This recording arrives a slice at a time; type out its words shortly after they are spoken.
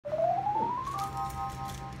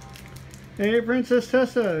Hey, Princess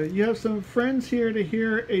Tessa, you have some friends here to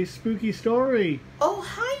hear a spooky story. Oh,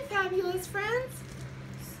 hi, fabulous friends.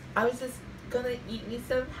 I was just gonna eat me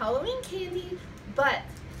some Halloween candy, but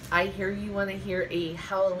I hear you want to hear a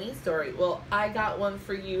Halloween story. Well, I got one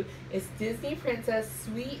for you. It's Disney Princess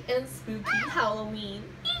Sweet and Spooky Halloween.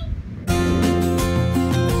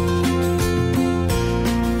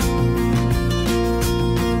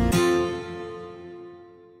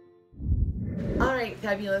 Alright,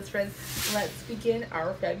 fabulous friends, let's begin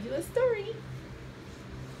our fabulous story.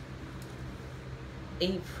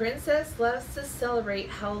 A princess loves to celebrate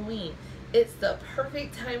Halloween. It's the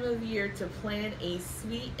perfect time of year to plan a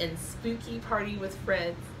sweet and spooky party with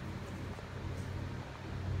friends.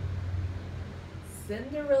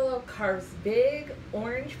 Cinderella carves big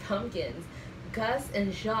orange pumpkins. Gus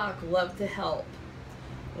and Jacques love to help.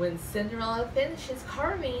 When Cinderella finishes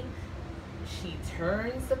carving, she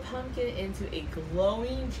turns the pumpkin into a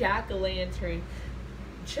glowing jack-o'-lantern,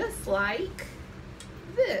 just like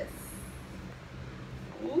this.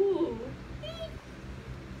 Ooh.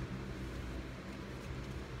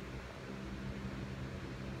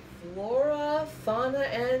 Flora, Fauna,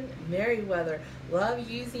 and Merryweather love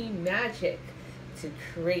using magic to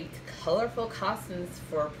create colorful costumes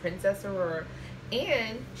for Princess Aurora,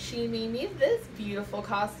 and she made me this beautiful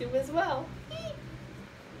costume as well.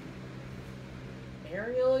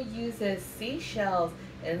 Ariel uses seashells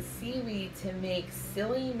and seaweed to make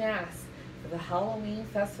silly masks for the Halloween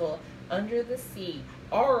festival under the sea.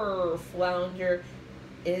 Our Flounder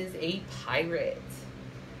is a pirate.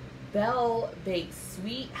 Belle bakes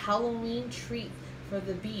sweet Halloween treats for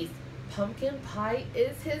the Beast. Pumpkin pie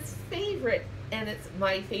is his favorite, and it's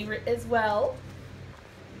my favorite as well.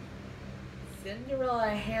 Cinderella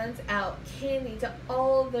hands out candy to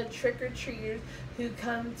all the trick-or-treaters who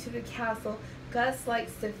come to the castle. Gus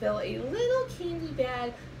likes to fill a little candy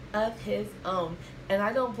bag of his own, and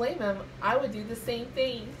I don't blame him. I would do the same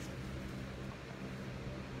thing.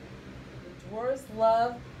 The dwarves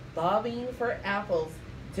love bobbing for apples.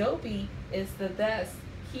 Dopey is the best.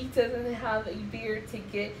 He doesn't have a beard to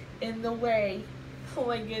get in the way. Oh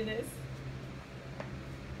my goodness.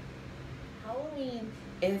 Halloween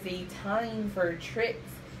is a time for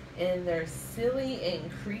tricks in their silly and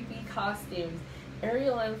creepy costumes.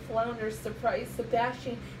 Ariel and Flounder surprise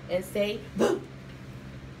Sebastian and say, "Boo!"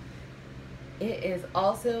 It is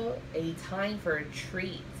also a time for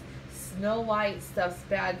treats. Snow White stuffs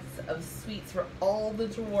bags of sweets for all the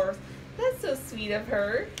dwarfs. That's so sweet of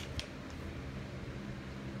her.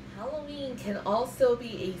 Halloween can also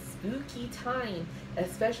be a spooky time,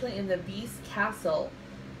 especially in the Beast Castle.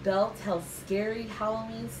 Belle tells scary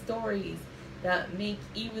Halloween stories that make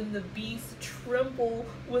even the Beast tremble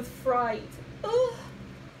with fright. Ugh.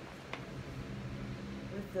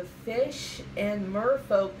 With the fish and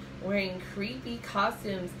merfolk wearing creepy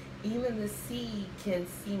costumes, even the sea can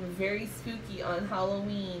seem very spooky on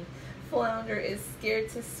Halloween. Flounder is scared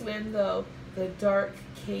to swim though. The dark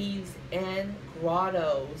caves and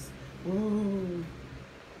grottos. Ooh.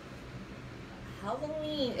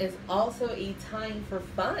 Halloween is also a time for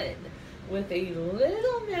fun. With a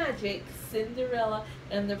little magic, Cinderella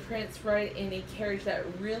and the prince ride in a carriage that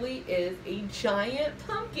really is a giant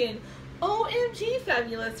pumpkin. OMG,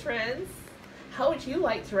 fabulous friends! How would you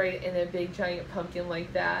like to ride in a big giant pumpkin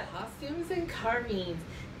like that? Costumes and carvings,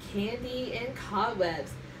 candy and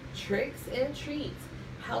cobwebs, tricks and treats.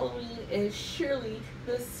 Halloween is surely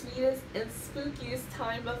the sweetest and spookiest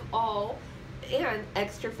time of all, and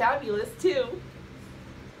extra fabulous too.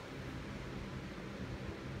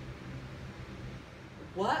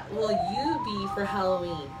 What will you be for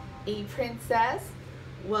Halloween? A princess?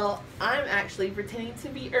 Well, I'm actually pretending to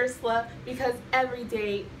be Ursula because every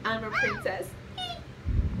day I'm a princess.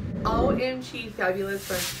 OMG, fabulous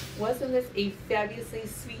friends. Wasn't this a fabulously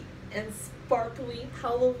sweet and sparkly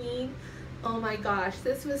Halloween? Oh my gosh,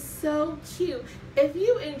 this was so cute. If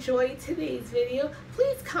you enjoyed today's video,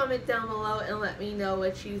 please comment down below and let me know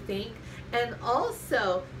what you think. And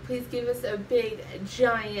also, please give us a big,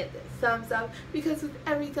 giant thumbs up, because with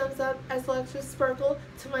every thumbs up adds extra sparkle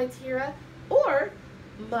to my tiara or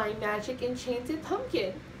my magic enchanted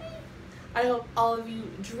pumpkin. I hope all of you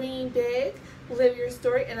dream big, live your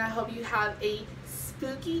story, and I hope you have a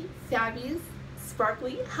spooky, fabulous,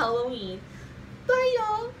 sparkly Halloween. Bye,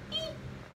 y'all.